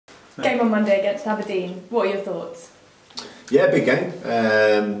Game on Monday against Aberdeen. What are your thoughts? Yeah, big game.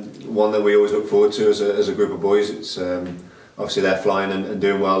 One that we always look forward to as a group of boys. It's obviously they're flying and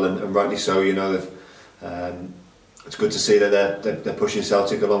doing well, and rightly so. You know, it's good to see that they're pushing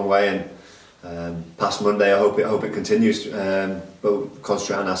Celtic a long way. And past Monday, I hope it continues. But we'll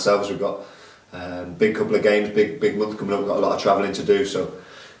concentrate on ourselves. We've got big couple of games, big month coming up. We've got a lot of travelling to do, so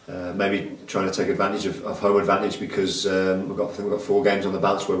maybe trying to take advantage of home advantage, because I think we've got 4 games on the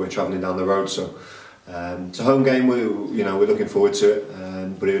bounce where we're travelling down the road. So it's a home game. We're looking forward to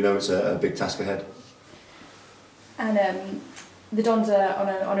it, but we know it's a big task ahead. And the Dons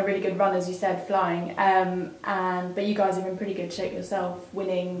are on a really good run, as you said, flying. But you guys are in pretty good shape yourself,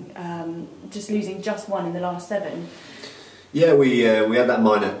 winning, losing just 1 in the last 7. Yeah, we had that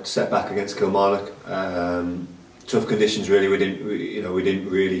minor setback against Kilmarnock. Tough conditions, really. We didn't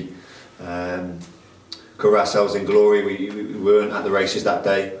really cover ourselves in glory. We weren't at the races that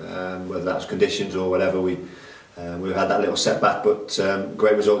day, whether that was conditions or whatever. We had that little setback, but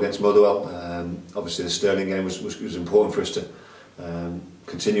great result against Motherwell. Obviously, the Stirling game was important for us to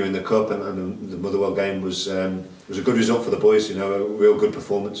continue in the cup, and the Motherwell game was a good result for the boys. You know, a real good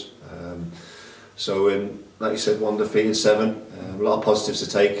performance. Like you said, 1 defeat in 7. A lot of positives to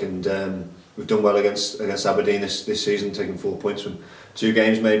take, and we've done well against Aberdeen this season, taking 4 points from 2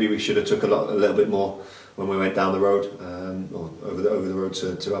 games. Maybe we should have took a little bit more when we went down the road, or over the road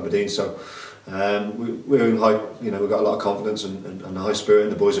to Aberdeen. So we're in high. You know, we've got a lot of confidence and a high spirit,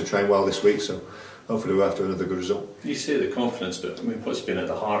 and the boys have trained well this week. So hopefully we're after another good result. You say the confidence, but I mean, what's been at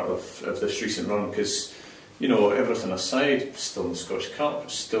the heart of this recent run? Because, you know, everything aside, still in the Scottish Cup,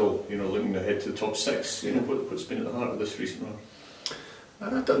 still, you know, looking ahead to the top 6. You know, what's been at the heart of this recent run?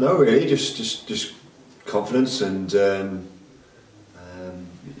 I don't know, really. Just confidence, and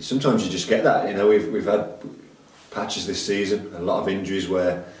sometimes you just get that. You know, we've had patches this season, a lot of injuries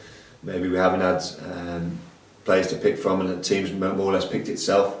where maybe we haven't had players to pick from, and the team's more or less picked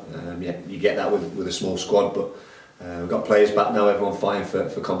itself. You get that with a small squad, but we've got players back now. Everyone fighting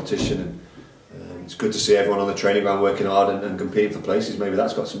for competition, and it's good to see everyone on the training ground working hard and competing for places. Maybe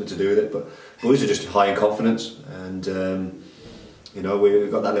that's got something to do with it. But boys are just high in confidence, and you know, we've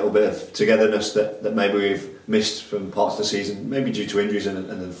got that little bit of togetherness that maybe we've missed from parts of the season, maybe due to injuries and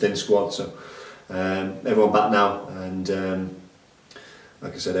a thin squad. So everyone back now, and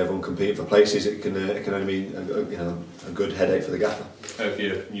like I said, everyone competing for places. It can only be a good headache for the gaffer. How have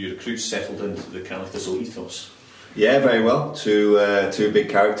your new recruits settled into the Thistle ethos? Yeah, very well. Two big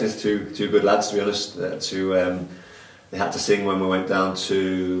characters, two good lads, to be honest. They had to sing when we went down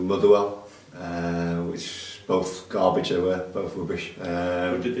to Motherwell, which both garbage. They were both rubbish.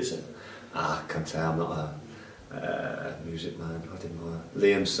 What did they say? I can't say. I'm not a music man. I didn't know.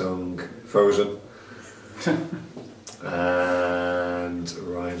 Liam sung Frozen. And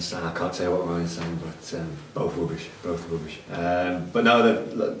Ryan sang, I can't tell you what Ryan sang, but both rubbish. But no,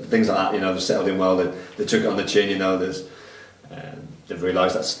 things like that, you know, they've settled in well. They took it on the chin, you know. They've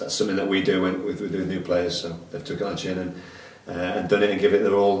realised that's something that we do with new players. So they've took it on the chin and done it and give it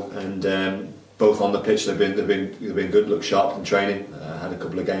their all. And both on the pitch, they've been good, look sharp in training. Had a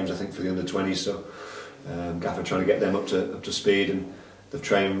couple of games, I think, for the under-20s. So Gaffer trying to get them up to speed, and they've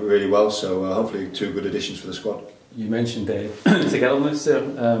trained really well. So hopefully 2 good additions for the squad. You mentioned togetherness there.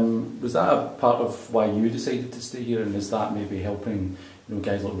 Was that a part of why you decided to stay here, and is that maybe helping, you know,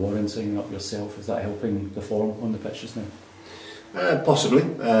 guys like Warren singing up yourself? Is that helping the form on the pitches now? Possibly.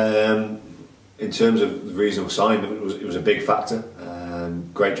 In terms of the reason we signed, it was a big factor.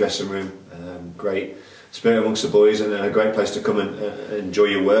 Great dressing room, great spirit amongst the boys, and a great place to come and enjoy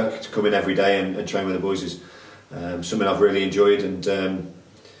your work. To come in every day and train with the boys is something I've really enjoyed, and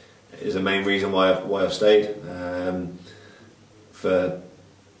is the main reason why I've stayed. For,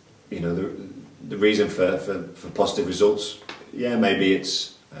 you know, the reason for positive results, yeah, maybe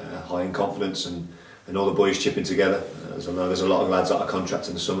it's high in confidence and all the boys chipping together. As I know, there's a lot of lads that are contracted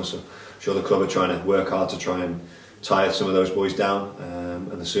in the summer, so I'm sure the club are trying to work hard to try and tie some of those boys down,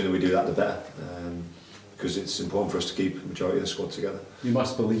 and the sooner we do that, the better. Because it's important for us to keep the majority of the squad together. You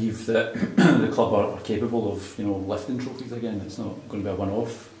must believe that the club are capable of, you know, lifting trophies again. It's not going to be a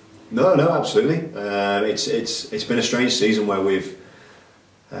one-off. No, absolutely. It's been a strange season where we've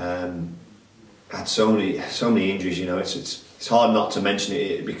had so many injuries. You know, it's hard not to mention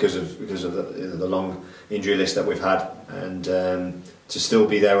it because of the long injury list that we've had, and to still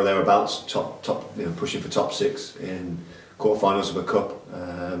be there or thereabouts, top, you know, pushing for top 6 in quarterfinals of a cup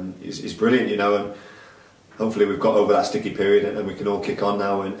is brilliant. You know, and hopefully we've got over that sticky period and we can all kick on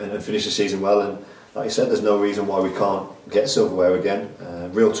now and finish the season well. And like you said, there's no reason why we can't get silverware again.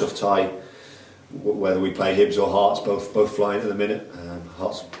 Real tough tie, whether we play Hibs or Hearts, both flying at the minute.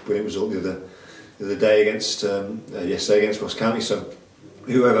 Hearts' brilliant result the other day against yesterday against Ross County. So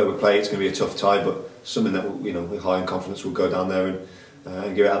whoever we play, it's going to be a tough tie, but something that with high in confidence we'll go down there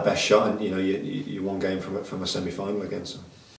and give it our best shot. And you're one game from a semi-final again. So.